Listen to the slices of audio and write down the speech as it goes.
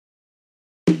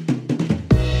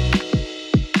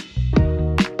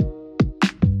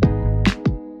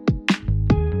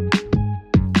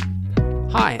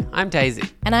I'm Daisy.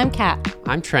 And I'm Kat.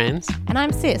 I'm trans. And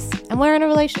I'm cis. And we're in a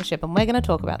relationship and we're going to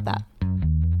talk about that.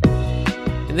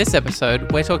 In this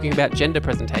episode, we're talking about gender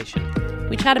presentation.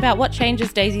 We chat about what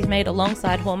changes Daisy's made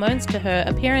alongside hormones to her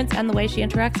appearance and the way she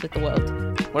interacts with the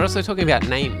world. We're also talking about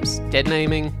names, dead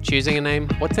naming, choosing a name,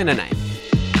 what's in a name.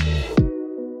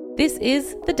 This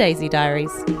is the Daisy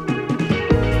Diaries.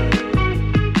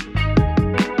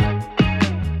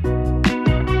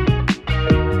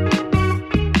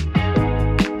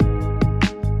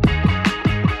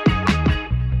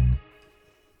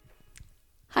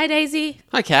 Hi Daisy.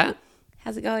 Hi Kat.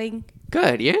 How's it going?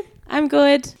 Good, you? I'm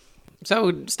good. So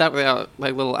we'll start with our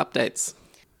little updates.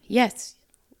 Yes.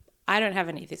 I don't have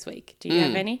any this week. Do you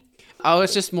have any? Oh,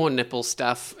 it's just more nipple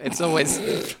stuff. It's always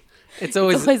It's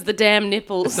always the damn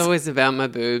nipples. It's always about my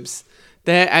boobs.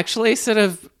 They're actually sort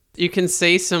of, you can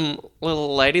see some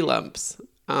little lady lumps.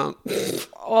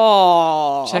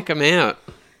 Oh. Check them out.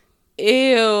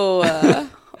 Ew.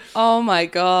 Oh my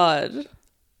God.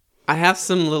 I have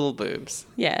some little boobs.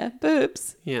 Yeah,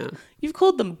 boobs. Yeah. You've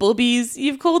called them boobies.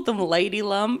 You've called them lady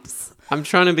lumps. I'm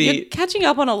trying to be... You're catching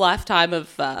up on a lifetime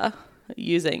of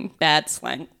using bad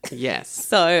slang. Yes.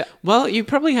 So... Well, you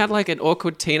probably had like an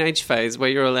awkward teenage phase where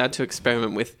you're allowed to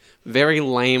experiment with very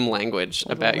lame language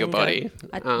about your body.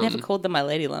 I never called them my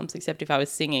lady lumps except if I was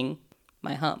singing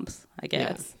my humps, I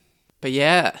guess. Yeah. But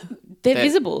yeah. They're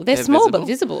visible. They're small but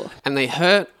visible. And they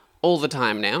hurt all the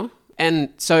time now. And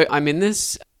so I'm in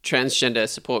this transgender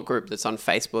support group that's on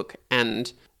Facebook,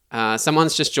 and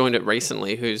someone's just joined it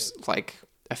recently who's like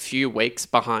a few weeks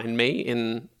behind me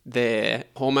in their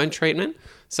hormone treatment.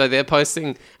 So they're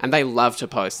posting, and they love to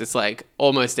post. It's like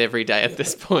almost every day at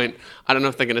this point. I don't know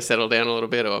if they're going to settle down a little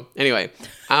bit or... Anyway.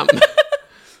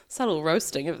 Subtle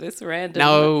roasting of this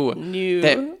random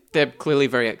new... They're clearly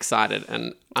very excited,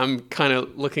 and I'm kind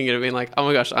of looking at it being like, oh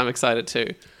my gosh, I'm excited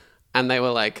too. And they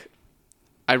were like...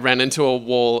 I ran into a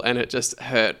wall and it just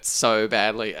hurt so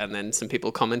badly. And then some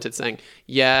people commented saying,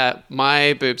 yeah,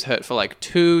 my boobs hurt for like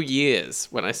 2 years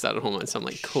when I started hormones. So I'm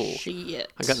like, cool. Shit.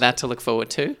 I got that to look forward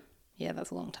to. Yeah,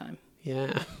 that's a long time.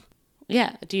 Yeah.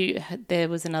 Yeah. There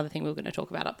was another thing we were going to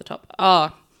talk about up the top.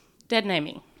 Oh, dead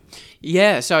naming.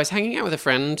 Yeah. So I was hanging out with a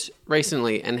friend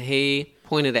recently and he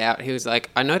pointed out, he was like,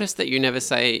 I noticed that you never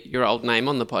say your old name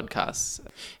on the podcast.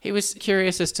 He was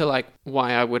curious as to like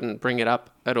why I wouldn't bring it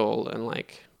up at all and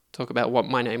like talk about what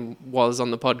my name was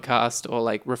on the podcast or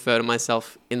like refer to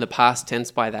myself in the past tense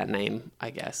by that name, I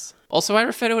guess. Also, I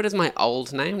refer to it as my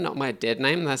old name, not my dead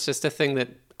name. That's just a thing that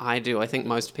I do. I think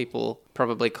most people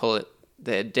probably call it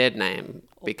their dead name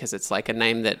because it's like a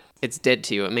name that it's dead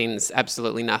to you. It means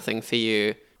absolutely nothing for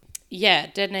you. Yeah,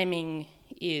 dead naming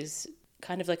is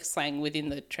kind of like a slang within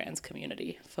the trans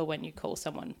community for when you call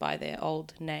someone by their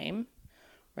old name,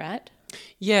 right?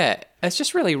 Yeah, it's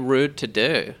just really rude to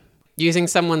do. Using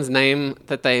someone's name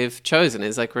that they've chosen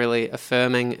is like really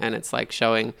affirming, and it's like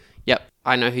showing, yep,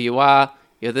 I know who you are,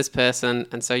 you're this person,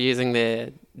 and so using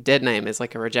their dead name is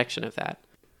like a rejection of that.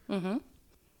 Mm-hmm.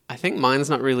 I think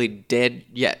mine's not really dead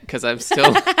yet because I'm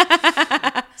still...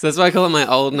 So that's why I call it my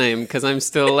old name, because I'm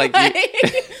still like...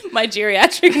 My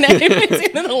geriatric name is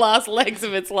in the last legs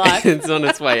of its life. It's on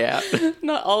its way out.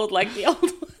 Not old like the old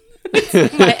one.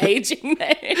 It's my aging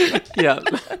name. Yeah.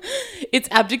 It's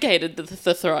abdicated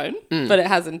the throne, but it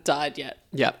hasn't died yet.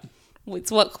 Yeah.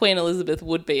 It's what Queen Elizabeth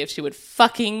would be if she would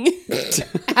fucking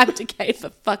abdicate, for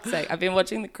fuck's sake. I've been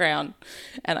watching The Crown,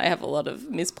 and I have a lot of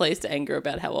misplaced anger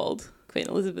about how old Queen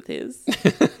Elizabeth is.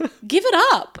 Give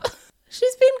it up.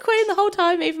 She's been queen the whole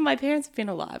time. Even my parents have been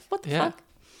alive. What the fuck?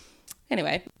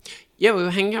 Anyway. Yeah, we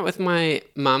were hanging out with my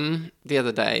mum the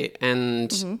other day,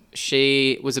 and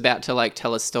she was about to like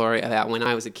tell a story about when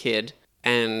I was a kid,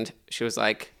 and she was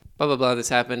like, blah, blah, blah, this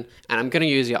happened, and I'm going to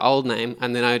use your old name.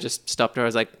 And then I just stopped her. I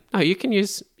was like, oh, you can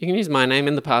use my name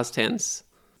in the past tense.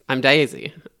 I'm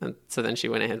Daisy. And so then she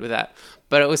went ahead with that.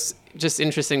 But it was just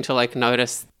interesting to like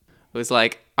notice. It was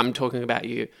like, I'm talking about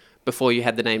you before you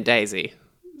had the name Daisy.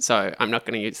 So I'm not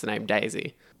going to use the name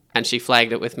Daisy. And she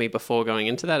flagged it with me before going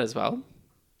into that as well.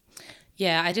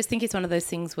 Yeah, I just think it's one of those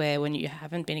things where when you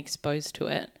haven't been exposed to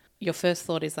it, your first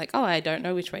thought is like, oh, I don't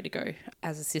know which way to go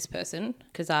as a cis person,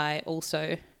 because I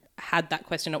also had that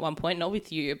question at one point, not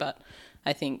with you, but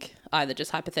I think either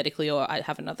just hypothetically or I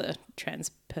have another trans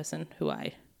person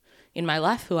in my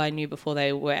life who I knew before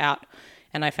they were out,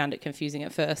 and I found it confusing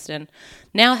at first. And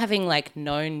now having like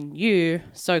known you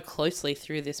so closely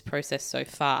through this process so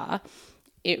far,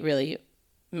 it really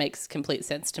makes complete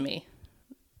sense to me.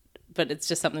 But it's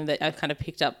just something that I've kind of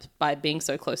picked up by being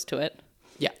so close to it.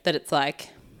 Yeah. That it's like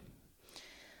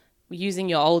using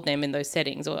your old name in those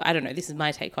settings, or I don't know, this is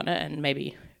my take on it, and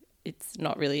maybe it's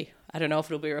not really I don't know if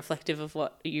it'll be reflective of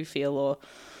what you feel, or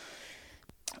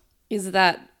is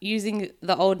that using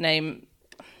the old name,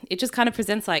 it just kind of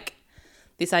presents like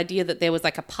this idea that there was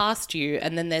like a past you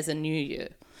and then there's a new you.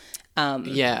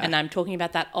 And I'm talking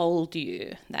about that old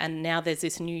you, and now there's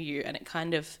this new you, and it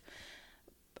kind of,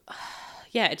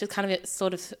 it just kind of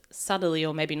sort of subtly,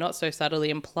 or maybe not so subtly,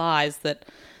 implies that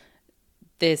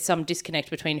there's some disconnect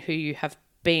between who you have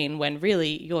been, when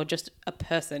really you're just a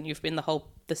person. You've been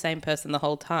the same person the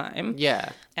whole time. Yeah.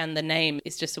 And the name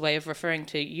is just a way of referring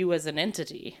to you as an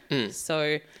entity.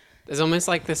 So there's almost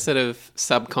like this sort of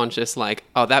subconscious, like,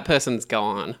 oh, that person's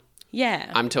gone.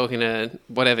 Yeah. I'm talking to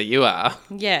whatever you are.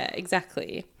 Yeah,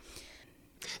 exactly.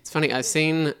 It's funny. I've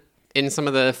seen in some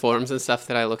of the forums and stuff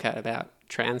that I look at about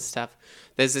trans stuff,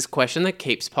 there's this question that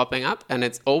keeps popping up, and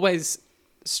it's always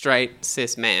straight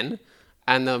cis men.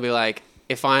 And they'll be like,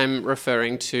 if I'm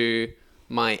referring to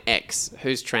my ex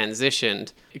who's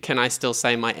transitioned, can I still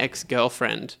say my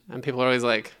ex-girlfriend? And people are always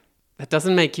like, that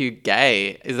doesn't make you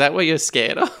gay. Is that what you're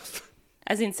scared of?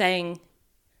 As in saying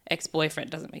ex-boyfriend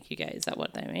doesn't make you gay. Is that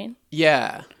what they mean?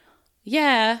 Yeah.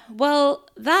 Yeah. Well,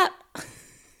 that...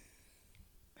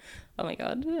 Oh my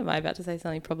God. Am I about to say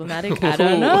something problematic? I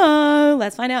don't know.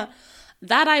 Let's find out.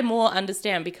 That I more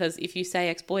understand, because if you say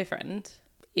ex-boyfriend,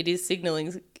 it is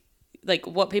signaling... Like,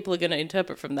 what people are going to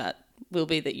interpret from that will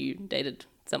be that you dated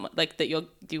someone, like that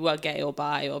you are gay or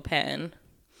bi or pan.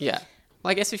 Yeah. Well,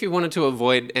 I guess if you wanted to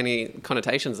avoid any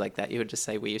connotations like that, you would just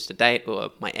say we used to date or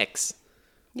my ex.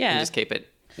 Yeah. And just keep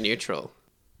it neutral.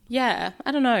 Yeah.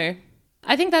 I don't know.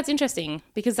 I think that's interesting,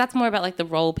 because that's more about like the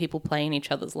role people play in each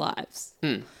other's lives.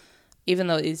 Even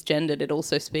though it is gendered, it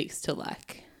also speaks to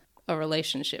like a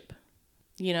relationship,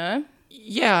 you know?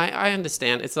 Yeah, I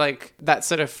understand. It's like that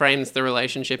sort of frames the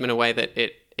relationship in a way that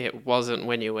it wasn't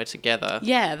when you were together.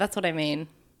 Yeah, that's what I mean.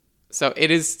 So it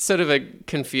is sort of a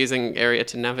confusing area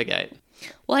to navigate.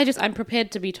 Well, I'm prepared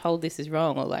to be told this is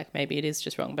wrong, or like maybe it is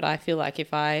just wrong, but I feel like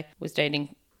if I was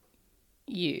dating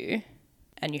you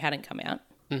and you hadn't come out,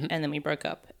 and then we broke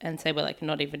up, and say we're like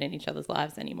not even in each other's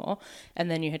lives anymore,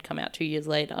 and then you had come out 2 years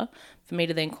later, for me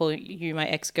to then call you my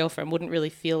ex-girlfriend wouldn't really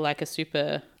feel like a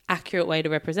super accurate way to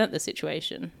represent the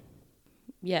situation.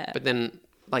 Yeah. But then,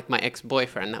 like my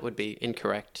ex-boyfriend, that would be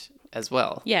incorrect as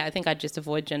well. Yeah, I think I'd just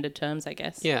avoid gendered terms, I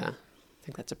guess. Yeah. I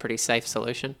think that's a pretty safe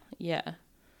solution. Yeah.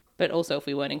 But also if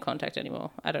we weren't in contact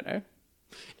anymore, I don't know.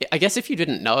 I guess if you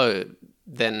didn't know,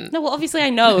 then... No, well, obviously I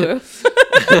know.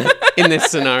 In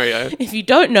this scenario. If you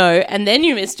don't know and then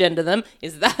you misgender them,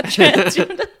 is that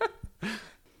transgender?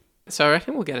 So I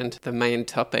reckon we'll get into the main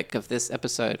topic of this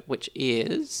episode, which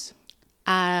is...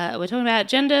 We're talking about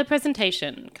gender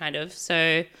presentation, kind of.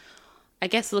 So I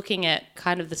guess looking at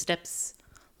kind of the steps,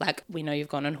 like we know you've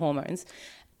gone on hormones,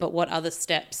 but what other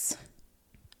steps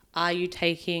are you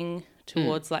taking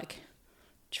towards like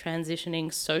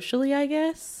transitioning socially, I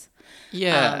guess?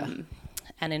 Yeah.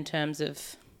 And in terms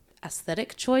of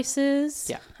aesthetic choices.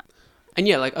 Yeah. And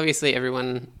yeah, like obviously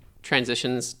everyone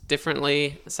transitions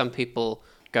differently. Some people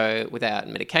go without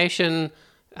medication.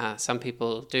 Some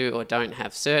people do or don't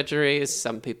have surgeries.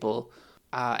 Some people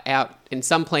are out in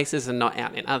some places and not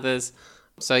out in others.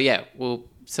 So yeah, we'll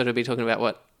sort of be talking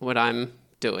about what I'm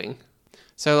doing.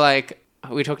 So like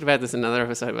we talked about this in another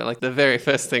episode, but like the very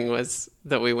first thing was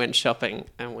that we went shopping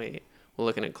and we were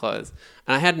looking at clothes.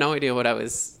 And I had no idea what I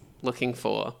was looking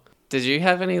for. Did you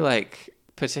have any like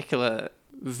particular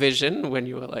vision when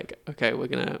you were like, okay, we're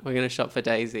gonna shop for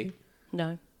Daisy?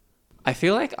 No. I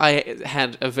feel like I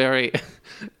had a very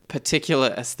particular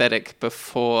aesthetic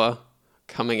before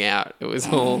coming out. It was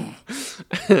all...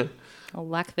 Or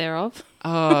lack thereof.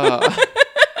 I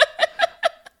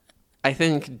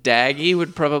think daggy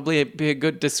would probably be a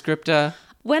good descriptor.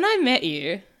 When I met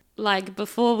you, like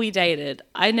before we dated,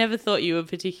 I never thought you were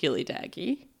particularly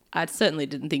daggy. I certainly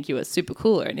didn't think you were super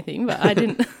cool or anything, but I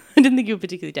didn't think you were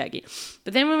particularly daggy.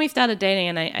 But then when we started dating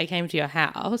and I came to your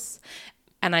house...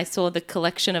 and I saw the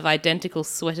collection of identical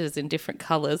sweaters in different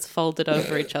colours folded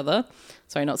over each other.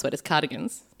 Sorry, not sweaters,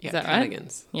 cardigans. Yeah, Is that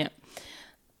cardigans. Right? Yeah.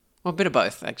 Well, a bit of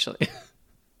both, actually.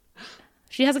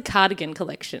 She has a cardigan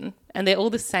collection, and they're all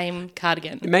the same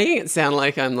cardigan. You're making it sound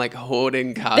like I'm like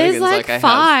hoarding cardigans. There's like I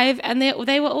five, and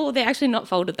they're actually not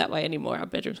folded that way anymore. Our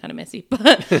bedroom's kind of messy,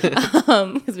 but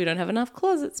because we don't have enough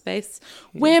closet space.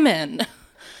 Yeah. Women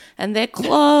and their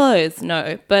clothes.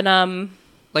 No, but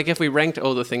like if we ranked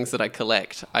all the things that I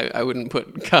collect, I wouldn't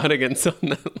put cardigans on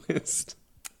that list.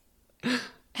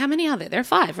 How many are there? There are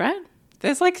 5, right?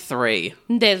 There's like 3.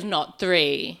 There's not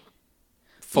 3.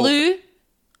 4. Blue,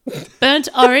 burnt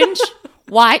orange,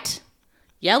 white,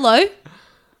 yellow,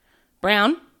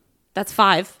 brown. That's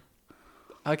 5.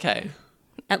 Okay.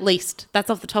 At least.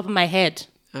 That's off the top of my head.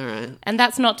 All right. And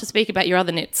that's not to speak about your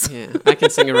other nits. Yeah, I can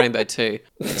sing a rainbow too.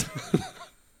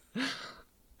 It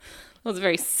was a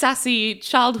very sassy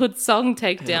childhood song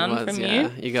takedown from you.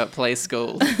 You got play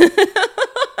school.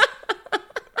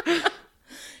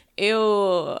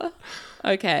 Ew.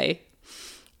 Okay.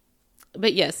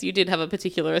 But yes, you did have a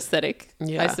particular aesthetic,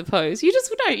 I suppose. You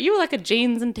were like a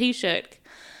jeans and t-shirt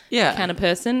kind of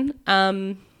person.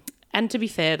 And to be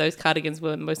fair, those cardigans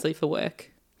were mostly for work.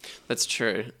 That's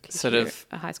true. Sort of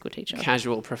a high school teacher.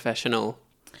 Casual professional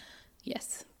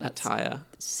attire.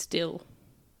 Still.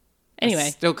 Anyway.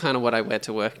 That's still kind of what I wear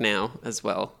to work now as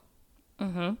well.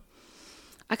 Mm-hmm.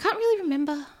 I can't really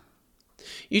remember.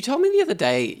 You told me the other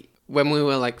day when we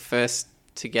were like first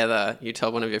together, you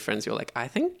told one of your friends, you were like, I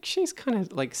think she's kind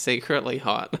of like secretly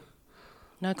hot.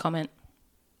 No comment.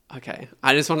 Okay.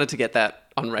 I just wanted to get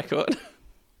that on record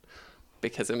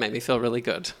because it made me feel really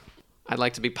good. I'd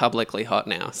like to be publicly hot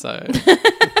now, so.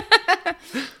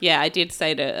 Yeah, I did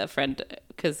say to a friend,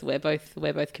 because we're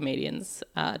both comedians,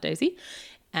 Daisy,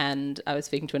 and I was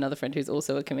speaking to another friend who's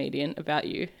also a comedian about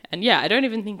you. And yeah, I don't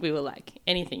even think we were like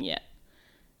anything yet.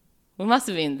 We must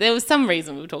have been. There was some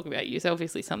reason we were talking about you, so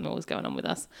obviously something was going on with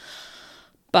us.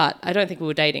 But I don't think we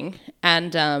were dating.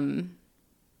 And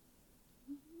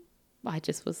I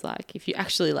just was like, if you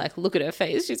actually like look at her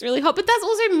face, she's really hot. But that's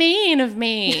also mean of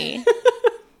me.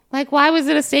 Like, why was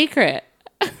it a secret?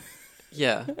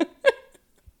 Yeah.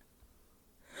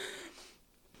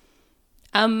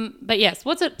 But yes,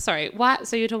 what's it? Sorry, why?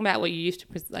 So you're talking about what you used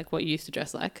to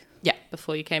dress like? Yeah.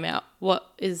 Before you came out.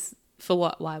 What is for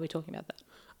what? Why are we talking about that?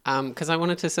 Because I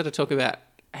wanted to sort of talk about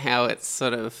how it's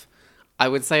sort of, I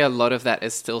would say a lot of that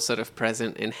is still sort of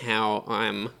present in how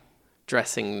I'm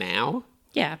dressing now.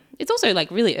 Yeah, it's also like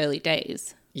really early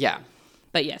days. Yeah.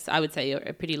 But yes, I would say you're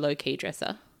a pretty low key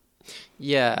dresser.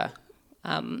 Yeah.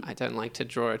 I don't like to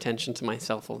draw attention to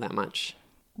myself all that much.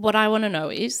 What I want to know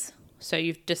is, so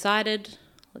you've decided,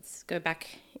 let's go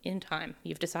back in time.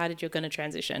 You've decided you're going to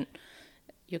transition.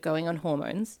 You're going on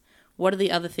hormones. What are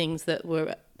the other things that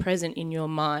were present in your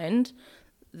mind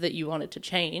that you wanted to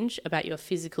change about your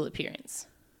physical appearance?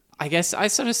 I guess I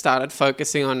sort of started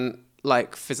focusing on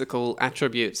like physical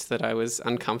attributes that I was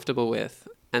uncomfortable with.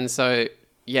 And so,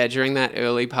 yeah, during that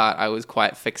early part, I was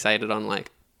quite fixated on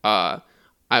like,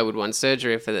 I would want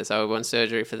surgery for this, I would want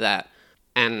surgery for that.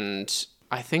 And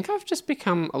I think I've just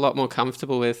become a lot more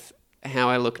comfortable with how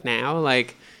I look now.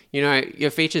 Like, you know, your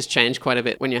features change quite a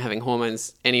bit when you're having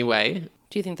hormones anyway.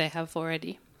 Do you think they have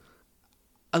already?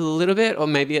 A little bit, or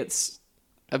maybe it's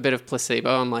a bit of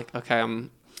placebo. I'm like, okay,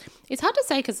 It's hard to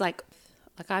say because like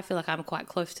I feel like I'm quite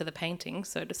close to the painting,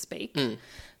 so to speak.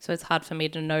 So it's hard for me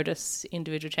to notice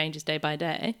individual changes day by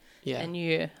day. Yeah. And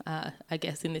you, I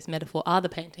guess in this metaphor, are the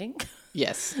painting.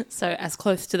 Yes. So as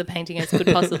close to the painting as could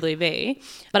possibly be.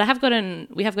 But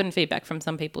we have gotten feedback from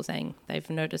some people saying they've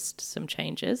noticed some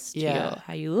changes to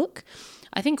how you look.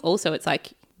 I think also it's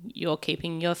like you're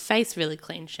keeping your face really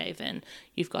clean shaven.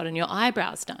 You've gotten your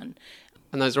eyebrows done.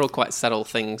 And those are all quite subtle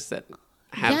things that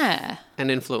have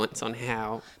an influence on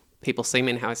how people see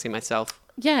me and how I see myself.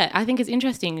 Yeah, I think it's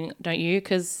interesting, don't you?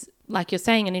 Because like you're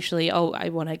saying initially, I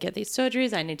want to get these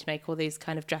surgeries. I need to make all these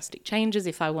kind of drastic changes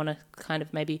if I want to kind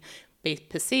of maybe be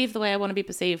perceived the way I want to be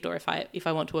perceived, or if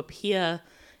I want to appear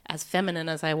as feminine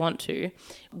as I want to.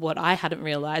 What I hadn't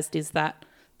realized is that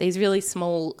these really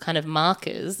small kind of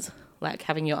markers, like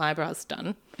having your eyebrows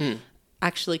done,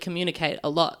 actually communicate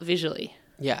a lot visually.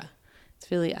 Yeah.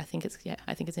 It's really, I think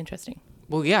it's interesting.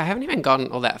 Well, yeah, I haven't even gotten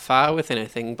all that far with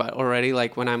anything, but already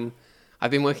like I've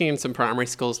been working in some primary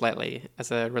schools lately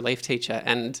as a relief teacher,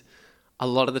 and a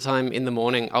lot of the time in the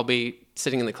morning I'll be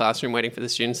sitting in the classroom waiting for the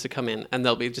students to come in, and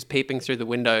they'll be just peeping through the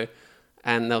window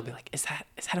and they'll be like, is that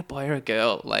a boy or a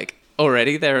girl? Like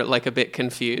already they're like a bit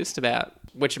confused about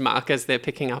which markers they're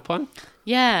picking up on.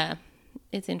 Yeah,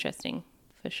 it's interesting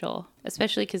for sure,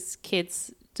 especially because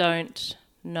kids don't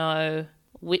know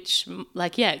which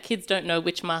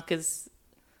markers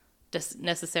just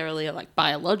necessarily are like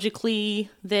biologically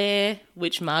there,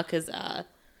 which markers are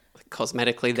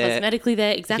cosmetically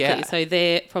there. Exactly. Yeah. So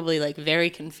they're probably like very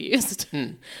confused,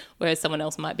 whereas someone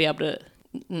else might be able to.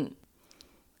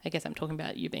 I guess I'm talking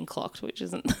about you being clocked, which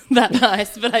isn't that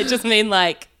nice, but I just mean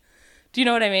like, do you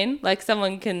know what I mean? Like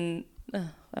someone can. Am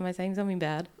I saying something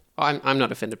bad? I'm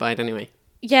not offended by it anyway.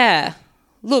 Yeah.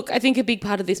 Look, I think a big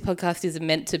part of this podcast is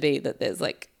meant to be that there's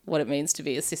like what it means to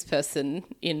be a cis person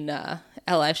in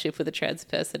allyship with a trans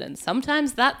person, and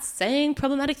sometimes that's saying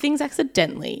problematic things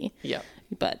accidentally. Yeah.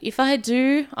 But if I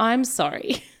do, I'm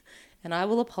sorry, and I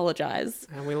will apologise.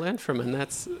 And we learn from it, and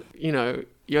that's,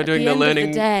 you're doing the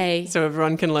learning day, so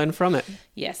everyone can learn from it.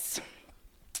 Yes.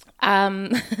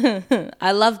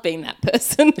 I love being that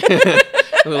person.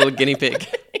 A little guinea pig.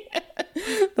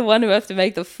 The one who has to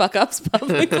make the fuck ups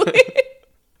publicly.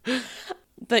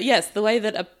 But yes, the way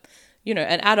that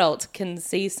an adult can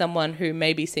see someone who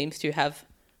maybe seems to have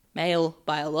male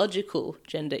biological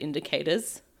gender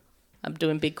indicators, I'm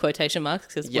doing big quotation marks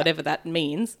because whatever that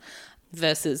means,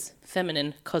 versus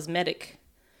feminine cosmetic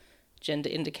gender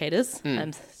indicators.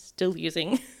 I'm still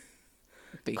using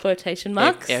big quotation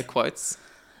marks. Air quotes.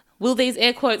 Will these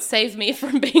air quotes save me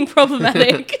from being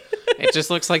problematic? It just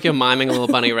looks like you're miming a little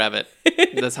bunny rabbit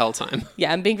this whole time.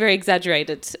 Yeah, I'm being very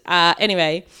exaggerated.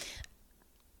 Anyway,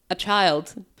 a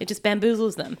child, it just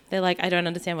bamboozles them. They're like, I don't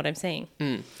understand what I'm seeing.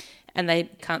 And they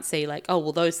can't see like, oh,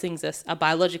 well, those things are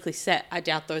biologically set. I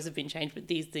doubt those have been changed, but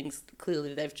these things,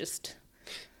 clearly they've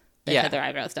had their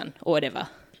eyebrows done or whatever.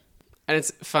 And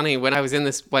it's funny, when I was in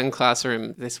this one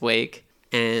classroom this week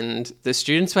and the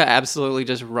students were absolutely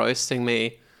just roasting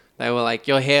me. They were like,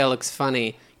 your hair looks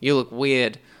funny. You look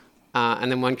weird.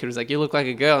 And then one kid was like, you look like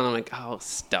a girl. And I'm like, oh,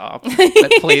 stop.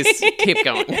 But please keep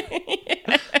going.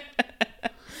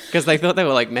 Because they thought they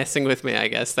were like messing with me, I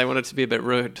guess. They wanted to be a bit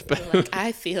rude. But like,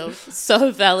 I feel so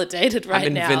validated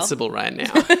right now. I'm invincible right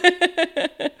now.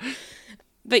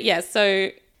 But yeah,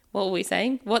 so what were we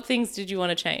saying? What things did you want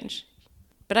to change?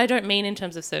 But I don't mean in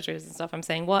terms of surgeries and stuff. I'm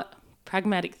saying what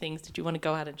pragmatic things did you want to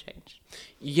go out and change?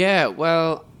 Yeah,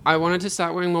 well, I wanted to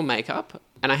start wearing more makeup.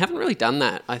 And I haven't really done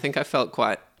that. I think I felt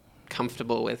quite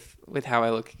comfortable with how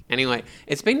I look anyway.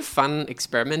 It's been fun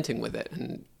experimenting with it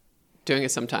and doing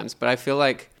it sometimes. But I feel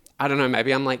like, I don't know,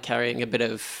 maybe I'm like carrying a bit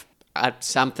of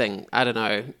something, I don't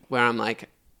know, where I'm like,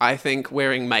 I think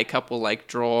wearing makeup will like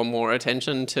draw more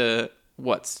attention to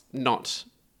what's not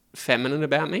feminine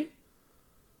about me.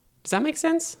 Does that make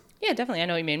sense? Yeah, definitely. I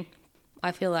know what you mean.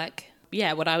 I feel like,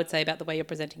 what I would say about the way you're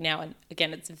presenting now, and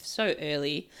again, it's so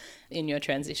early in your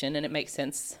transition and it makes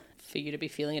sense for you to be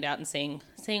feeling it out and seeing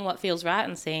what feels right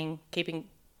and keeping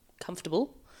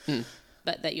comfortable,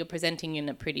 but that you're presenting in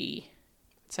a pretty...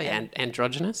 So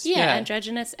androgynous? Yeah,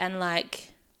 androgynous and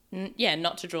like,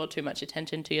 not to draw too much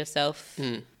attention to yourself.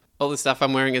 All the stuff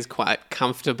I'm wearing is quite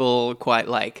comfortable, quite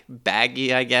like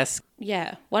baggy, I guess.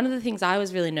 Yeah. One of the things I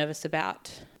was really nervous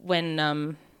about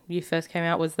when you first came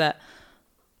out was that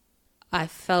I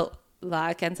felt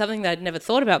like, and something that I'd never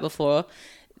thought about before,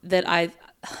 that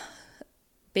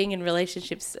being in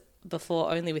relationships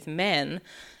before only with men,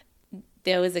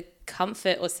 there was a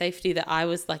comfort or safety that I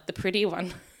was like the pretty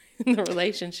one in the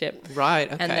relationship.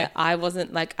 Right, okay. And that I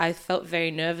wasn't like, I felt very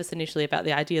nervous initially about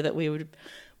the idea that we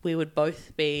would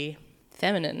both be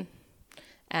feminine.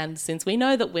 And since we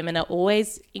know that women are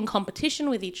always in competition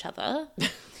with each other,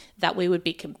 that we would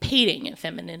be competing in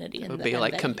femininity. It would be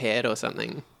like compared or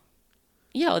something.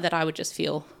 Yeah, or that I would just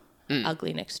feel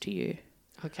ugly next to you.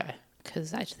 Okay.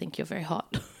 Because I think you're very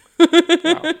hot.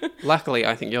 Wow. Luckily,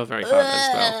 I think you're very hot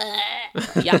as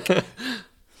well. Yuck.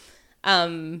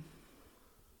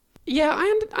 Yeah,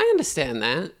 I understand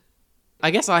that.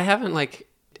 I guess I haven't like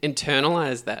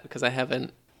internalized that because I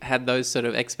haven't had those sort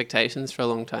of expectations for a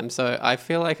long time. So I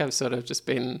feel like I've sort of just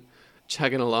been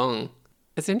chugging along.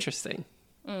 It's interesting.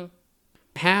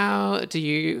 How do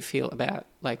you feel about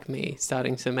like me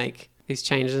starting to make these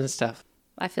changes and stuff?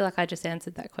 I feel like I just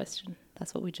answered that question.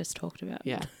 That's what we just talked about.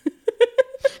 Yeah.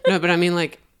 No, but I mean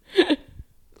like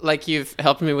you've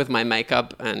helped me with my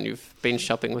makeup and you've been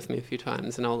shopping with me a few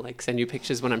times and I'll like send you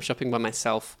pictures when I'm shopping by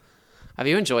myself. Have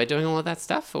you enjoyed doing all of that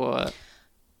stuff or...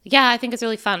 Yeah, I think it's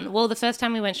really fun. Well, the first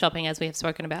time we went shopping, as we have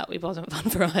spoken about, it wasn't fun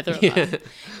for either of us.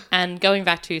 And going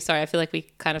back to, I feel like we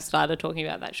kind of started talking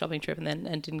about that shopping trip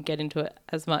and didn't get into it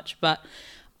as much. But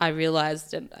I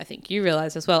realised, and I think you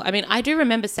realised as well, I mean, I do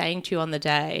remember saying to you on the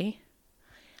day,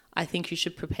 I think you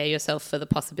should prepare yourself for the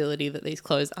possibility that these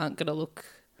clothes aren't going to look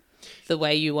the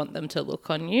way you want them to look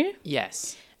on you.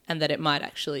 Yes. And that it might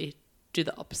actually do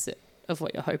the opposite of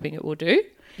what you're hoping it will do.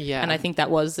 Yeah. And I think that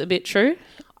was a bit true.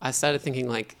 I started thinking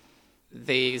like,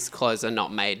 these clothes are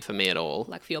not made for me at all.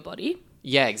 Like for your body.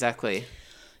 Yeah, exactly.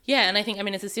 Yeah, and I think, I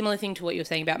mean, it's a similar thing to what you were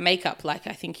saying about makeup. Like,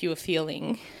 I think you were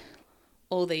feeling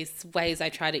all these ways I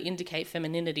try to indicate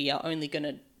femininity are only going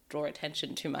to draw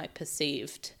attention to my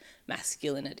perceived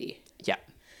masculinity. Yeah.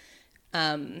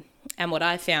 And what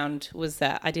I found was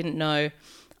that I didn't know,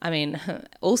 I mean,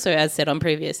 also as said on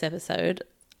previous episode,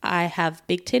 I have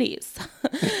big titties.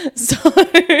 So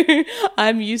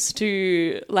I'm used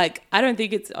to, like, I don't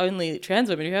think it's only trans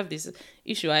women who have this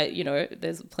issue.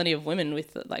 There's plenty of women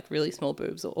with like really small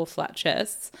boobs or flat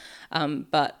chests.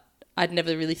 But I'd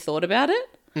never really thought about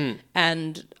it.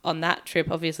 And on that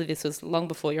trip, obviously this was long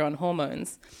before you're on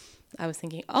hormones. I was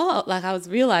thinking, I was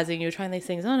realizing you were trying these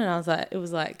things on and I was like, it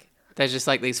was like, There's just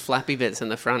like these flappy bits in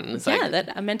the front. And it's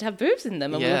that are meant to have boobs in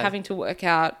them. And we were Yeah. having to work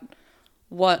out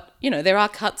what, there are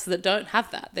cuts that don't have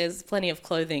that. There's plenty of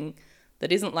clothing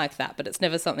that isn't like that, but it's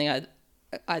never something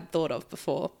I'd thought of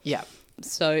before. Yeah.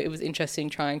 So it was interesting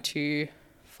trying to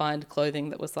find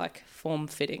clothing that was like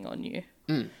form-fitting on you.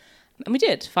 And we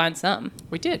did find some.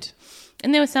 We did.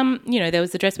 And there was some, there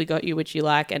was the dress we got you, which you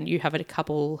like, and you have a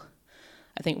couple,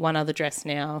 I think one other dress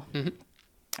now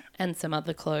and some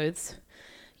other clothes.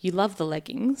 You love the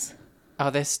leggings. Oh,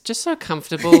 they're just so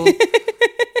comfortable.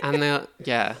 And I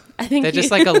think they're just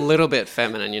like a little bit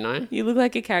feminine, You look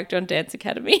like a character on Dance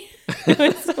Academy.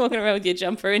 Just walking around with your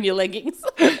jumper and your leggings.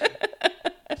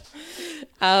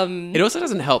 It also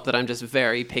doesn't help that I'm just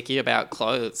very picky about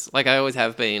clothes. Like I always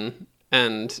have been.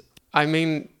 And I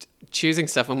mean, choosing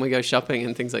stuff when we go shopping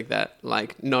and things like that,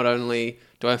 like not only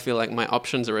do I feel like my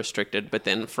options are restricted, but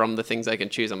then from the things I can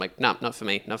choose, I'm like, no, not for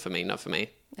me, not for me, not for me.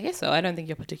 I guess so. I don't think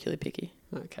you're particularly picky.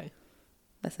 Okay.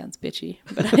 That sounds bitchy.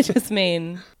 But I just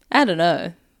mean, I don't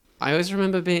know. I always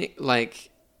remember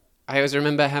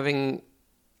having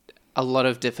a lot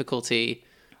of difficulty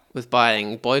with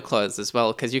buying boy clothes as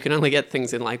well, because you can only get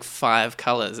things in like 5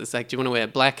 colors. It's like, do you want to wear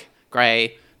black,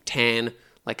 grey, tan,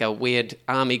 like a weird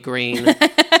army green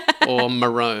or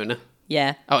maroon?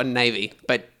 Yeah. Oh, and navy.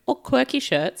 Or quirky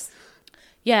shirts.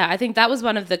 Yeah, I think that was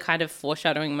one of the kind of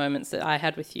foreshadowing moments that I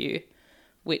had with you,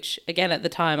 which, again, at the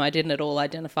time, I didn't at all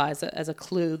identify as a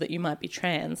clue that you might be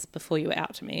trans before you were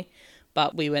out to me.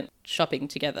 But we went shopping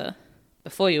together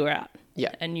before you were out.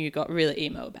 Yeah. And you got really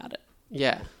emo about it.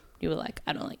 Yeah. You were like,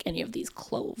 I don't like any of these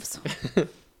clothes.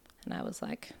 And I was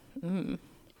like,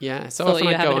 Yeah. So thought often you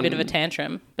were I'd having go a bit of a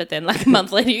tantrum. But then like a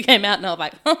month later you came out and I was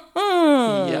like,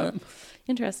 Yeah.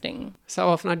 Interesting. So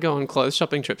often I'd go on clothes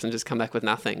shopping trips and just come back with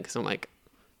nothing because I'm like,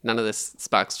 none of this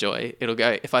sparks joy. It'll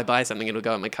go, if I buy something, it'll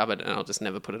go in my cupboard and I'll just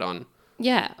never put it on.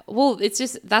 Yeah. Well, it's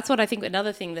just, that's what I think.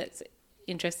 Another thing that's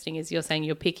interesting is you're saying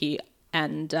you're picky.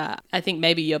 And I think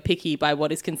maybe you're picky by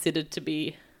what is considered to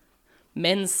be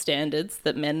men's standards,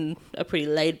 that men are pretty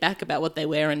laid back about what they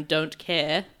wear and don't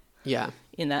care. Yeah.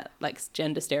 In that like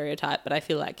gender stereotype. But I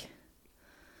feel like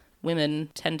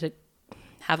women tend to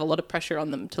have a lot of pressure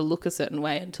on them to look a certain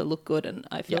way and to look good. And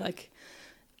I feel like,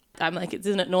 I'm like,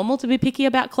 isn't it normal to be picky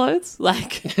about clothes?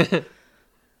 Like, I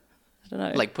don't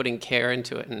know. Like putting care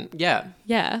into it. And yeah.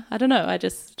 Yeah. I don't know. I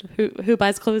just, who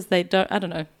buys clothes they don't, I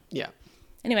don't know. Yeah.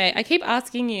 Anyway, I keep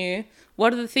asking you,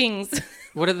 what are the things?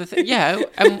 What are the things? Yeah.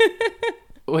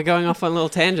 We're going off on little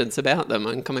tangents about them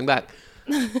and coming back.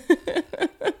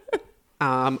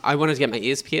 I wanted to get my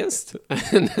ears pierced.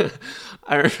 And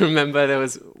I remember there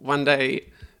was one day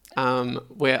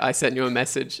where I sent you a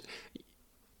message.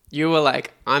 You were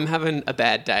like, I'm having a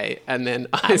bad day. And then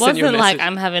I sent you a wasn't message. like,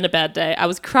 I'm having a bad day. I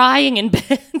was crying in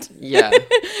bed. Yeah.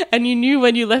 And you knew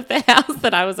when you left the house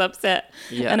that I was upset.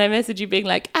 Yeah. And I messaged you being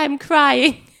like, I'm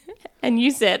crying. And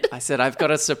you said, I said, I've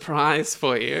got a surprise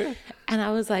for you. and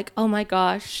I was like, oh my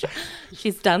gosh,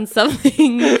 she's done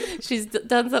something. She's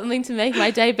done something to make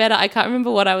my day better. I can't remember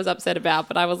what I was upset about,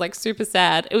 but I was like super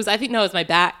sad. It was my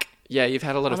back. Yeah, you've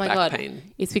had a lot of Oh my back God.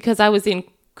 pain. It's because I was in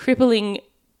crippling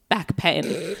back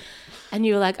pain. And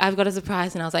you were like, I've got a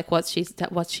surprise. And I was like, what's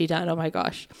she done? Oh my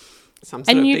gosh. Some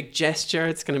sort of big gesture.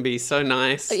 It's going to be so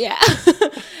nice. Yeah.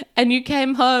 And you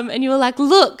came home and you were like,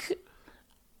 look,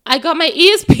 I got my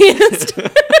ears pierced.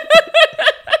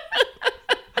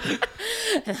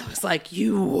 And I was like,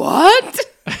 you what?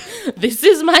 This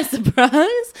is my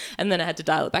surprise? And then I had to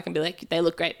dial it back and be like, they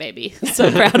look great, baby.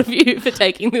 So proud of you for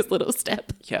taking this little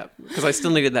step. Yeah, because I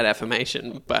still needed that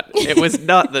affirmation, but it was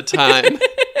not the time.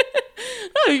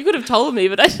 No, you could have told me,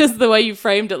 but that's just the way you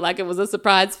framed it, like it was a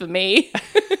surprise for me.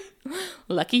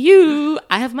 Lucky you.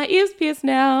 I have my ears pierced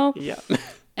now. Yeah.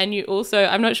 And you also,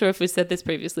 I'm not sure if we said this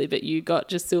previously, but you got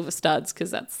just silver studs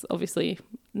because that's obviously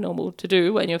normal to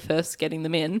do when you're first getting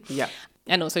them in. Yeah.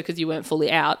 And also because you weren't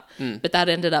fully out. But that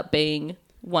ended up being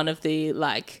one of the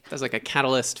like... That was like a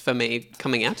catalyst for me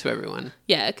coming out to everyone.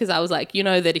 Yeah, because I was like, you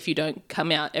know that if you don't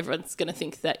come out, everyone's going to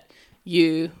think that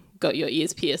you got your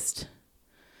ears pierced.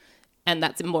 And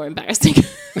that's more embarrassing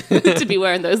to be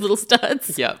wearing those little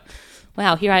studs. Yeah.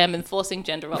 Wow, here I am enforcing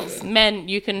gender roles. Men,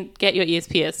 you can get your ears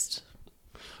pierced.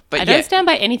 But I don't stand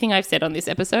by anything I've said on this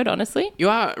episode, honestly. You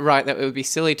are right that it would be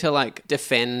silly to like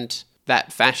defend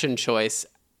that fashion choice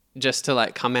just to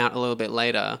like come out a little bit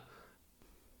later.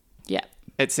 Yeah.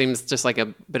 It seems just like a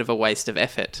bit of a waste of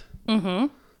effort. Mm-hmm.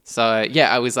 So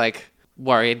yeah, I was like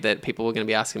worried that people were going to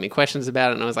be asking me questions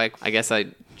about it. And I was like, I guess I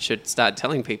should start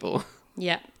telling people.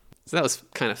 Yeah. So that was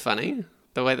kind of funny,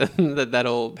 the way that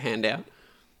all panned out.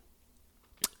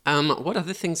 What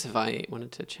other things have I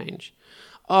wanted to change?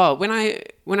 Oh, when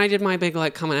I did my big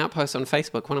like coming out post on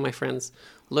Facebook, one of my friends,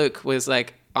 Luke, was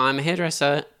like, "I'm a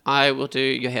hairdresser. I will do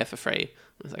your hair for free."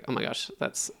 I was like, "Oh my gosh,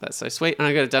 that's so sweet." And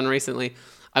I got it done recently.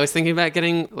 I was thinking about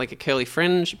getting like a curly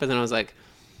fringe, but then I was like,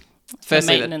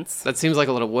 firstly, that seems like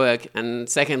a lot of work, and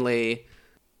secondly,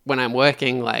 when I'm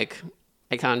working, like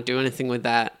I can't do anything with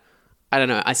that. I don't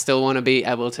know. I still want to be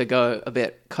able to go a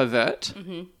bit covert.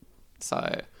 Mm-hmm.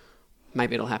 So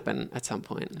maybe it'll happen at some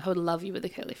point. I would love you with a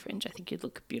curly fringe. I think you'd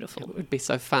look beautiful. It would be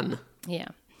so fun. Yeah.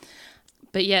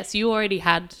 But yes, you already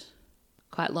had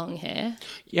quite long hair.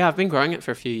 Yeah, I've been growing it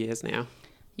for a few years now.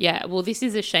 Yeah, well, this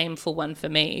is a shameful one for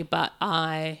me, but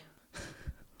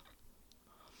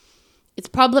it's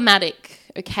problematic,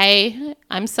 okay?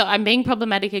 I'm being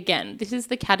problematic again. This is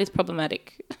the cat is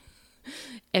problematic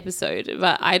episode,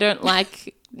 but I don't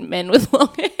like men with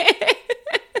long hair.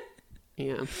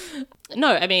 Yeah.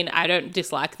 No, I mean, I don't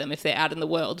dislike them if they're out in the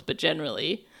world, but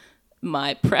generally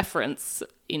my preference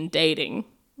in dating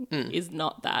is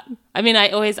not that. I mean,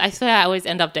 I swear I always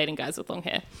end up dating guys with long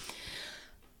hair.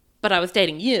 But I was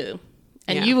dating you,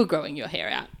 and you were growing your hair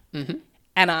out. Mm-hmm.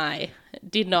 And I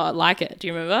did not like it. Do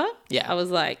you remember? Yeah. I was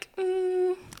like,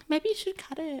 maybe you should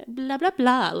cut it, blah, blah,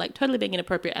 blah. Like, totally being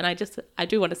inappropriate. And I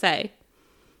do want to say,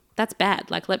 that's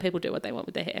bad. Like, let people do what they want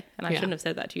with their hair. And I shouldn't have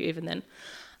said that to you even then.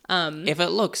 If it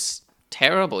looks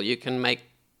terrible, you can make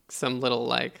some little,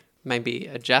 like, maybe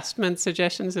adjustment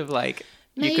suggestions of, like...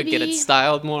 Maybe. You could get it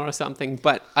styled more or something,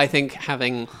 but I think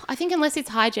unless it's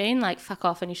hygiene, like fuck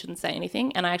off and you shouldn't say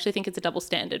anything. And I actually think it's a double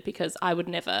standard because I would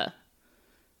never,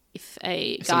 if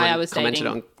guy I was commented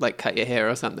on like cut your hair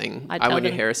or something, I want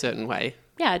your hair a certain way.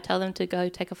 Yeah, I'd tell them to go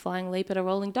take a flying leap at a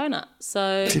rolling donut.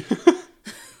 So,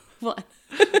 what?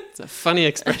 It's a funny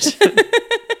expression.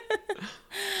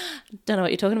 Don't know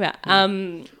what you're talking about.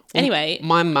 Anyway.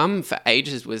 My mum for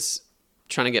ages was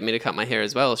trying to get me to cut my hair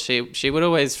as well. She would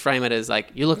always frame it as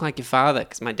like, you look like your father,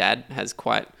 because my dad has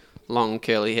quite long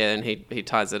curly hair and he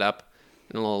ties it up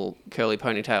in a little curly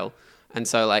ponytail. And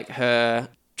so like her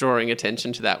drawing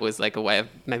attention to that was like a way of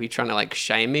maybe trying to like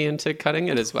shame me into cutting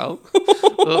it as well.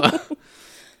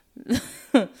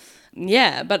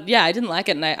 Yeah, but yeah, I didn't like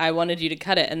it and I wanted you to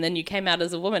cut it, and then you came out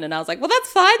as a woman and I was like, well, that's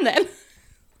fine then.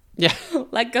 Yeah.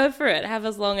 Like, go for it. Have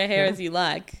as long a hair as you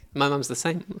like. My mum's the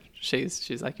same.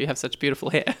 She's like, you have such beautiful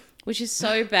hair. Which is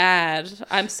so bad.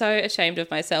 I'm so ashamed of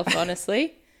myself,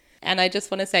 honestly. And I just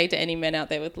want to say to any men out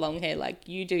there with long hair, like,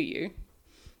 you do you.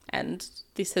 And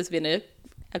this has been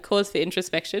a cause for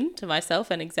introspection to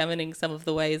myself and examining some of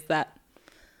the ways that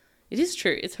it is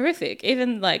true. It's horrific.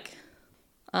 Even, like,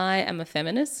 I am a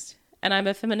feminist, and I'm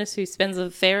a feminist who spends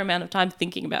a fair amount of time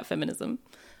thinking about feminism,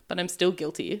 but I'm still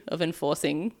guilty of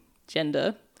enforcing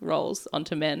gender roles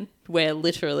onto men, where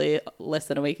literally less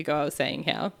than a week ago I was saying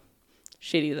how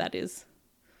shitty that is.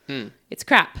 It's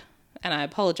crap, and I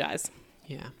apologise.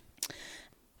 Yeah.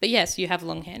 But yes, you have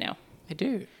long hair now. I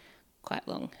do. Quite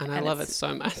long. And I love it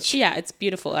so much. Yeah, it's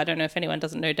beautiful. I don't know if anyone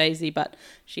doesn't know Daisy, but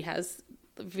she has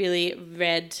really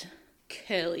red,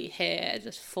 curly hair. It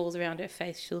just falls around her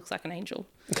face. She looks like an angel.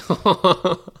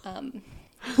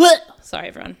 Sorry,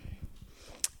 everyone.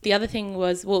 The other thing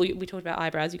was, well, we talked about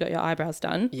eyebrows. You got your eyebrows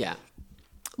done. Yeah.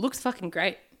 Looks fucking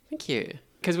great. Thank you.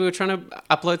 Because we were trying to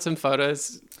upload some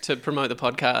photos to promote the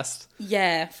podcast.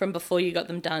 Yeah, from before you got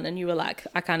them done. And you were like,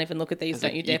 I can't even look at these.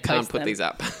 Don't you dare post them. You can't put these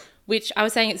up. Which I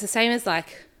was saying, it's the same as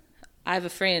like, I have a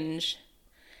fringe.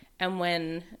 And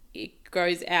when it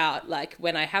grows out, like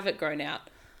when I have it grown out,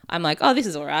 I'm like, oh, this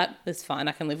is all right. This is fine.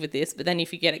 I can live with this. But then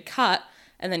if you get it cut,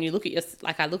 and then you look at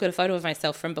I look at a photo of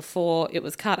myself from before it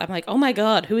was cut. I'm like, oh my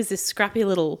God, who is this scrappy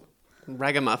little...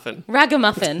 Ragamuffin.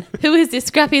 Who is this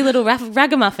scrappy little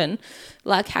ragamuffin?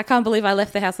 Like, I can't believe I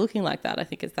left the house looking like that. I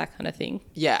think it's that kind of thing.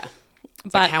 Yeah.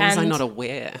 But how was I not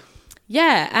aware?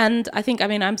 Yeah. And I think,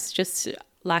 I'm just,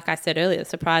 like I said earlier,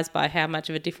 surprised by how much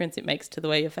of a difference it makes to the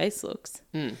way your face looks.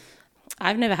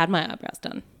 I've never had my eyebrows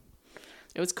done.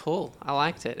 It was cool. I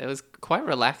liked it. It was quite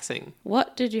relaxing.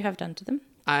 What did you have done to them?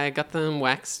 I got them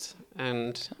waxed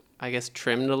and I guess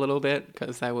trimmed a little bit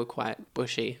because they were quite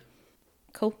bushy.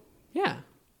 Cool. Yeah,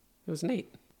 it was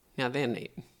neat. Now they're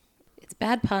neat. It's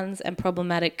bad puns and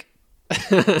problematic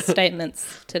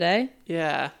statements today.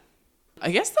 Yeah. I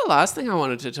guess the last thing I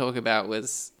wanted to talk about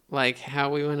was like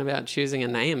how we went about choosing a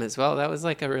name as well. That was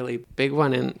like a really big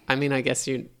one. And I guess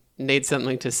you need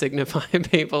something to signify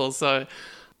people. So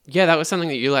yeah, that was something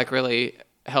that you like really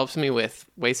helped me with.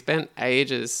 We spent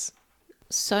ages...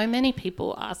 So many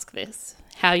people ask this,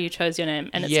 how you chose your name.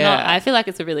 And it's not, I feel like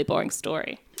it's a really boring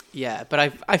story. Yeah,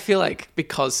 but I feel like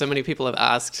because so many people have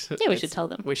asked... Yeah, we should tell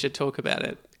them. We should talk about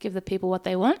it. Give the people what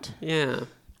they want. Yeah.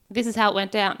 This is how it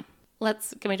went down.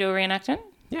 Can we do a reenactment?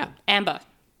 Yeah. Amber.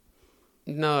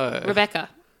 No. Rebecca.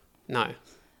 No.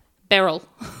 Beryl.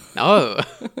 No.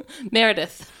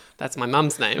 Meredith. That's my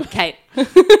mum's name. Kate.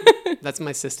 That's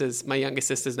my younger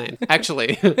sister's name.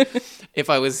 Actually, if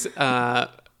I was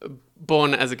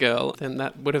born as a girl, then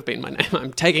that would have been my name.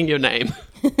 I'm taking your name.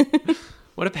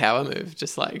 What a power move.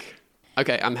 Just like,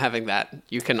 okay, I'm having that.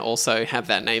 You can also have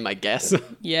that name, I guess.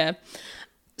 Yeah.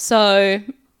 So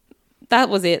that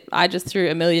was it. I just threw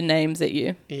a million names at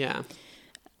you. Yeah.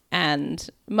 And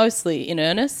mostly in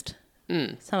earnest.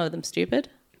 Some of them stupid.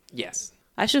 Yes.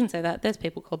 I shouldn't say that. There's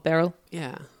people called Beryl.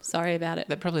 Yeah. Sorry about it.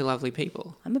 They're probably lovely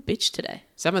people. I'm a bitch today.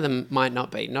 Some of them might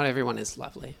not be. Not everyone is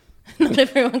lovely. Not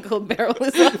everyone called Beryl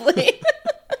is lovely.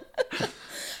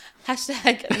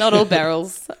 Hashtag not all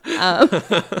barrels. I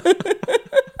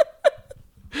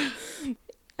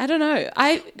don't know.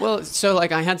 Well, so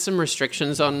like I had some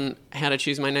restrictions on how to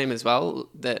choose my name as well,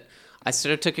 that I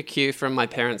sort of took a cue from my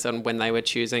parents on when they were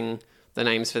choosing the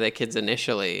names for their kids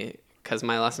initially, because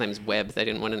my last name's Webb. They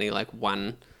didn't want any like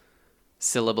one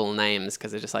syllable names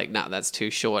because they're just like, nah, that's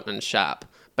too short and sharp.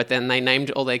 But then they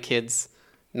named all their kids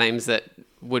names that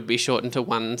would be shortened to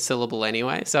one syllable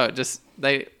anyway. So it just,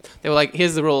 they were like,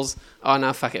 here's the rules. Oh,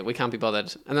 no, fuck it. We can't be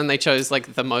bothered. And then they chose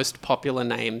like the most popular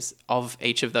names of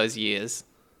each of those years.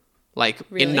 Like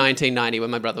Really? in 1990,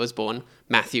 when my brother was born,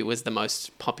 Matthew was the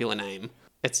most popular name.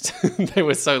 They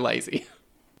were so lazy.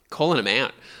 Calling him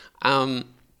out.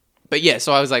 But yeah,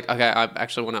 so I was like, okay, I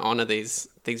actually want to honor these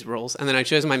rules. And then I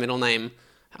chose my middle name,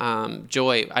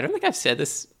 Joy. I don't think I've said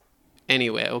this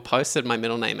anywhere or posted my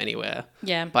middle name anywhere.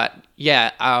 Yeah. But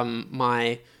yeah,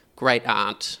 my great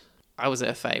aunt, I was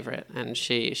her favorite, and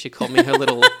she called me her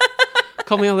little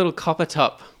called me a little copper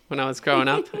top when I was growing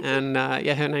up, and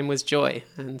yeah, her name was Joy,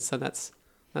 and so that's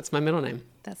my middle name.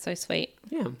 That's so sweet.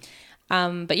 Yeah.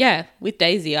 But yeah, with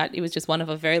Daisy, it was just one of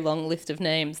a very long list of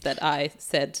names that I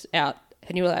said out,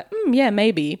 and you were like, yeah,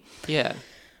 maybe. Yeah.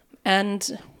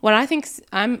 And what I think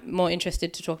I'm more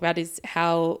interested to talk about is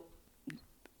how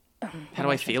do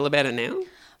I feel about it now?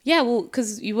 Yeah, well,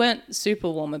 because you weren't super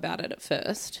warm about it at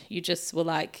first. You just were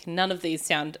like, none of these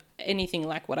sound anything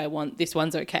like what I want. This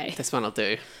one's okay. This one will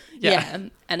do. Yeah.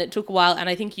 And it took a while. And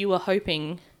I think you were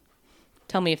hoping,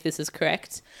 tell me if this is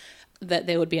correct, that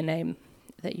there would be a name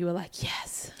that you were like,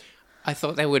 yes. I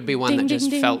thought there would be one Ding, that ding, just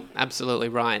ding. felt absolutely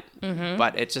right,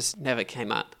 but it just never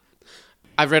came up.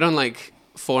 I've read on like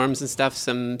forums and stuff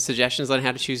some suggestions on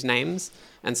how to choose names,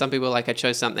 and some people are like, I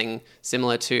chose something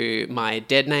similar to my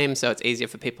dead name, so it's easier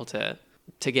for people to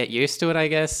get used to it, I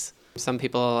guess. Some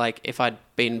people are like, if I'd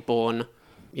been born,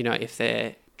 you know, if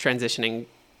they're transitioning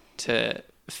to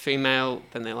female,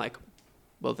 then they're like,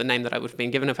 well, the name that I would have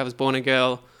been given if I was born a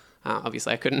girl.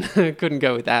 Obviously, I couldn't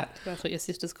go with that. That's what your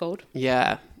sister's called.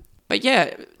 Yeah. But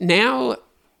yeah, now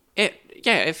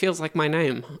it feels like my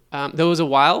name. There was a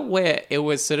while where it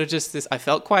was sort of just this, I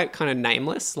felt quite kind of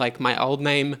nameless. Like my old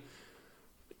name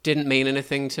didn't mean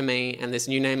anything to me, and this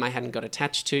new name I hadn't got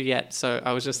attached to yet. So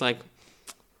I was just like,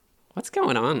 what's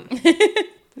going on?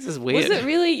 This is weird. Was it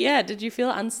really? Yeah. Did you feel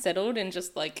unsettled in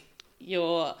just like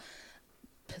your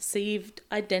perceived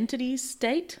identity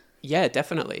state? Yeah,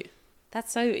 definitely.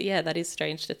 That's so, yeah, that is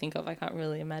strange to think of. I can't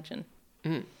really imagine.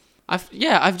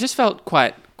 I've just felt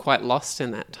quite lost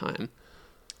in that time.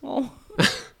 Oh,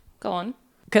 go on.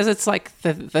 Because it's like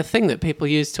the thing that people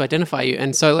use to identify you.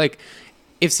 And so like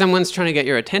if someone's trying to get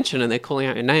your attention and they're calling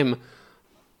out your name,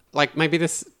 like maybe did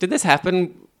this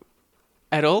happen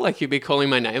at all? Like you'd be calling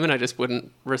my name and I just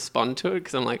wouldn't respond to it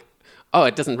because I'm like, oh,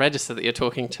 it doesn't register that you're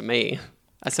talking to me.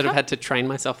 I sort of had to train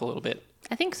myself a little bit.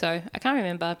 I think so. I can't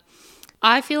remember.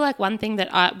 I feel like one thing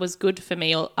that was good for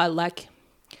me, or I like,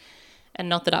 and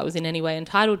not that I was in any way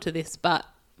entitled to this, but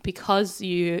because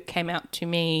you came out to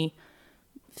me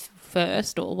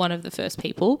first, or one of the first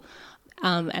people,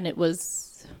 and it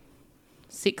was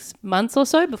 6 months or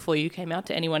so before you came out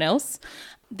to anyone else,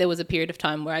 there was a period of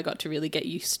time where I got to really get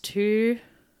used to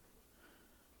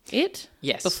it.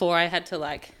 Yes. Before I had to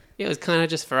like... Yeah, it was kind of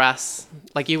just for us.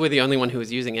 Like you were the only one who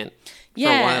was using it for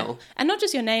a while. And not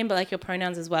just your name, but like your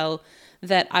pronouns as well,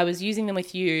 that I was using them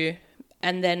with you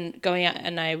and then going out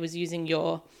and I was using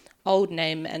your old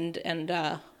name and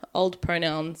old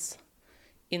pronouns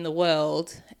in the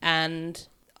world, and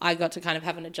I got to kind of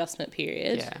have an adjustment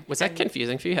period. Yeah. Was that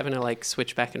confusing for you, having to like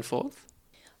switch back and forth?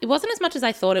 It wasn't as much as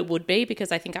I thought it would be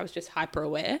because I think I was just hyper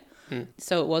aware.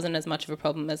 So it wasn't as much of a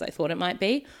problem as I thought it might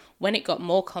be. When it got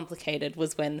more complicated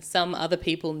was when some other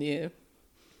people knew,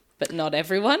 but not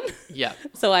everyone. Yeah.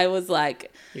 So I was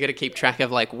like... You got to keep track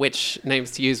of like which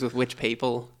names to use with which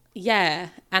people. Yeah.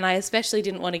 And I especially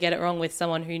didn't want to get it wrong with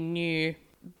someone who knew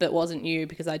but wasn't you,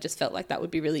 because I just felt like that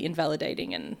would be really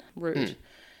invalidating and rude.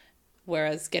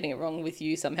 Whereas getting it wrong with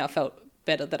you somehow felt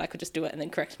better that I could just do it and then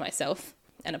correct myself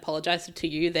and apologize to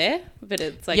you there. But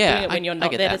it's like doing it when you're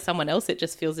not there to someone else, it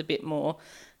just feels a bit more,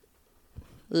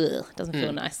 doesn't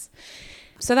feel nice.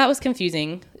 So that was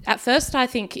confusing. At first, I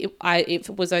think it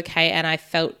was okay, and I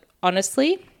felt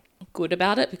honestly good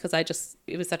about it because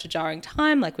it was such a jarring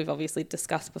time, like we've obviously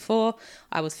discussed before.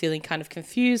 I was feeling kind of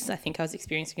confused. I think I was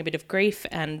experiencing a bit of grief,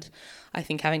 and I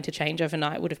think having to change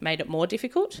overnight would have made it more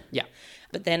difficult. Yeah.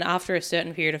 But then after a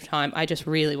certain period of time, I just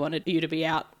really wanted you to be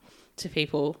out to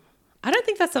people. I don't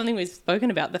think that's something we've spoken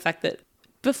about, the fact that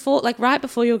right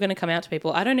before you were going to come out to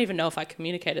people, I don't even know if I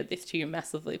communicated this to you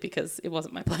massively because it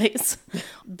wasn't my place.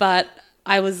 But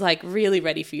I was like really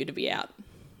ready for you to be out.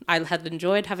 I had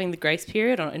enjoyed having the grace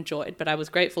period, or not enjoyed, but I was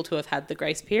grateful to have had the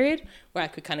grace period where I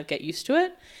could kind of get used to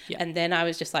it. Yeah. And then I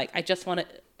was just like, I just wanted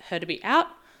her to be out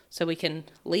so we can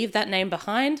leave that name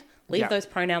behind, leave those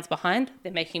pronouns behind.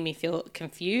 They're making me feel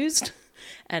confused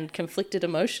and conflicted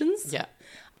emotions. Yeah.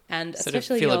 And sort of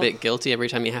feel a bit guilty every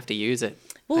time you have to use it,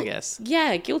 I guess.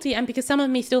 Yeah, guilty. And because some of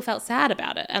me still felt sad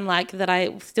about it, and like that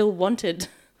I still wanted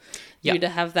you to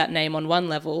have that name on one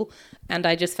level. And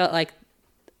I just felt like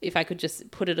if I could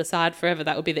just put it aside forever,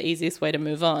 that would be the easiest way to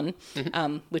move on,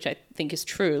 which I think is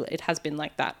true. It has been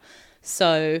like that.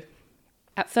 So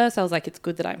at first I was like, it's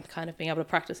good that I'm kind of being able to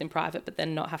practice in private, but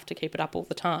then not have to keep it up all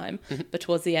the time. But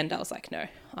towards the end I was like, no,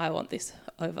 I want this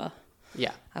over.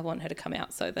 Yeah. I want her to come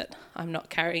out so that I'm not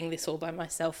carrying this all by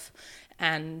myself,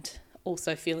 and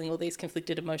also feeling all these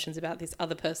conflicted emotions about this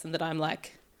other person that I'm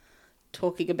like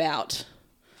talking about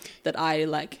that I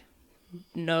like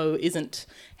know isn't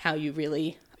how you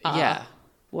really are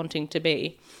wanting to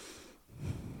be.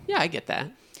 Yeah, I get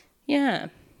that. Yeah.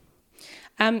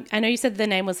 I know you said the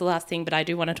name was the last thing, but I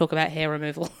do want to talk about hair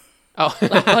removal. Oh.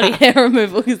 Like body hair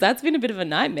removal, because that's been a bit of a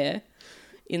nightmare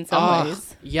in some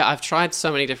ways. Yeah, I've tried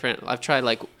so many different... I've tried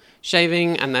like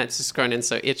shaving, and that's just grown in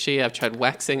so itchy. I've tried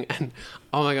waxing, and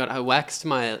oh my God, I waxed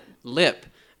my lip,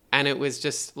 and it was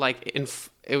just like...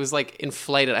 It was like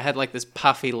inflated. I had like this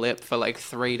puffy lip for like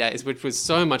 3 days, which was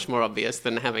so much more obvious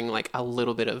than having like a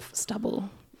little bit of stubble,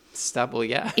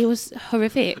 yeah. It was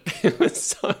horrific. It was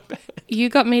so bad. You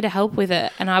got me to help with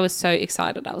it, and I was so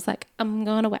excited. I was like, I'm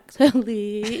going to wax her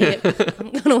lip.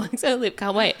 I'm going to wax her lip.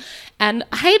 Can't wait. And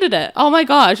I hated it. Oh my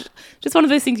gosh. Just one of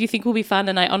those things you think will be fun,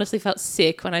 and I honestly felt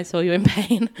sick when I saw you in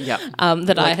pain. Yeah.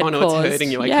 That I had caused. It's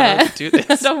hurting you. I can't do this.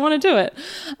 I don't want to do it.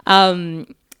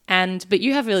 But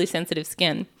you have really sensitive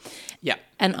skin. Yeah.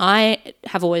 And I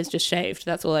have always just shaved.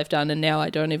 That's all I've done. And now I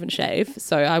don't even shave.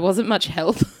 So I wasn't much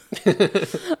help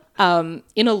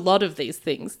in a lot of these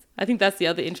things. I think that's the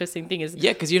other interesting thing is...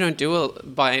 Yeah, because you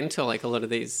don't buy into like a lot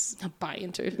of these... Buy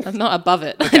into. I'm not above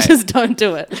it. Okay. I just don't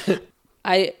do it.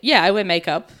 I wear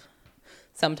makeup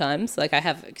sometimes. Like I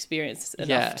have experience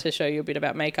enough to show you a bit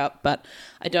about makeup. But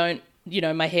I don't...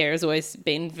 my hair has always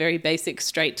been very basic,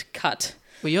 straight cut.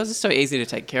 Well, yours is so easy to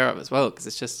take care of as well because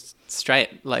it's just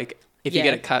straight. Like, if you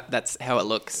get it cut, that's how it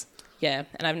looks. Yeah,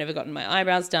 and I've never gotten my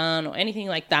eyebrows done or anything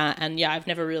like that. And, I've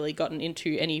never really gotten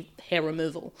into any hair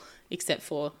removal except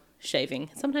for shaving.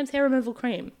 Sometimes hair removal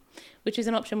cream, which is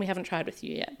an option we haven't tried with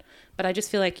you yet. But I just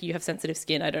feel like you have sensitive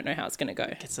skin. I don't know how it's going to go.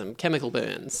 Get some chemical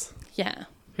burns. Yeah.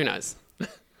 Who knows?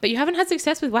 But you haven't had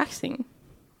success with waxing.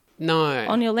 No.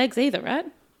 On your legs either, right?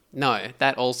 No,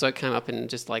 that also came up in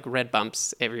just like red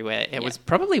bumps everywhere. It was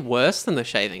probably worse than the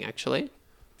shaving, actually.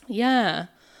 Yeah.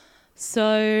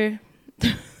 So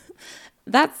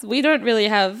we don't really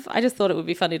have... I just thought it would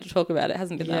be funny to talk about. It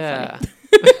hasn't been that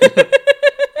funny.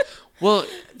 Well,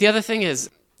 the other thing is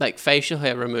like facial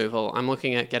hair removal. I'm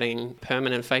looking at getting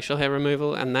permanent facial hair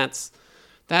removal, and that's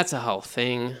a whole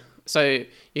thing. So you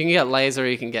can get laser,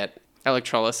 you can get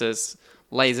electrolysis.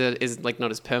 Laser is like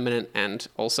not as permanent, and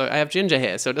also I have ginger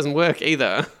hair, so it doesn't work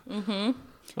either. And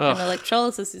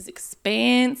electrolysis is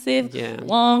expensive,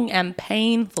 long and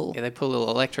painful. Yeah, they put a little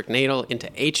electric needle into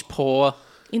each pore.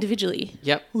 Individually.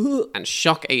 Yep. And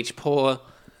shock each pore.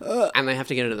 And they have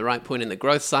to get it at the right point in the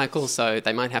growth cycle, so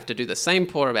they might have to do the same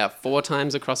pore about 4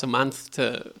 times across a month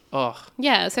to...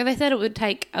 Yeah, so they said it would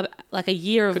take a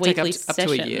year of weekly sessions. Up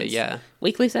to a year, yeah.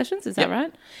 Weekly sessions, is that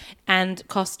right? And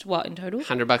cost what in total?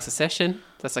 $100 a session.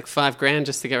 That's like $5,000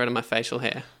 just to get rid of my facial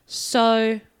hair.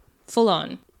 So full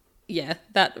on. Yeah,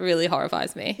 that really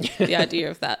horrifies me, the idea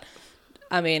of that.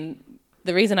 I mean,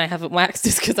 the reason I haven't waxed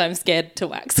is because I'm scared to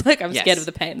wax. Like, I'm scared of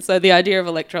the pain. So the idea of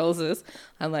electrolysis,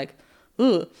 I'm like...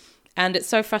 Ooh. And it's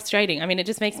so frustrating. I mean, it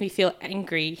just makes me feel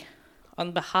angry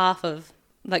on behalf of,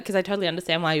 like, because I totally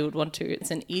understand why you would want to.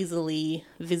 It's an easily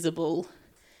visible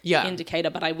indicator,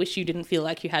 but I wish you didn't feel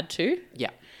like you had to. Yeah.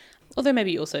 Although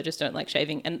maybe you also just don't like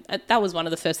shaving. And that was one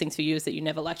of the first things for you, is that you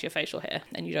never liked your facial hair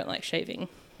and you don't like shaving.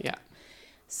 Yeah.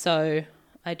 So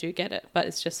I do get it, but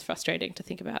it's just frustrating to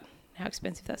think about how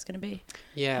expensive that's going to be.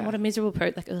 Yeah. And what a miserable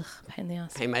pain in the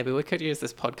ass. Hey, maybe we could use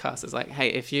this podcast as like, hey,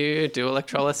 if you do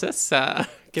electrolysis,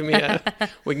 we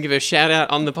can give a shout out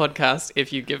on the podcast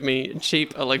if you give me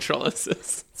cheap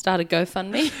electrolysis. Start a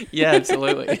GoFundMe. Yeah,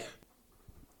 absolutely.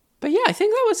 But yeah, I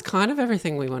think that was kind of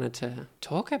everything we wanted to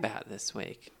talk about this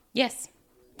week. Yes.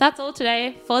 That's all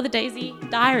today for the Daisy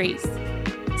Diaries.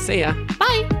 See ya.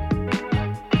 Bye.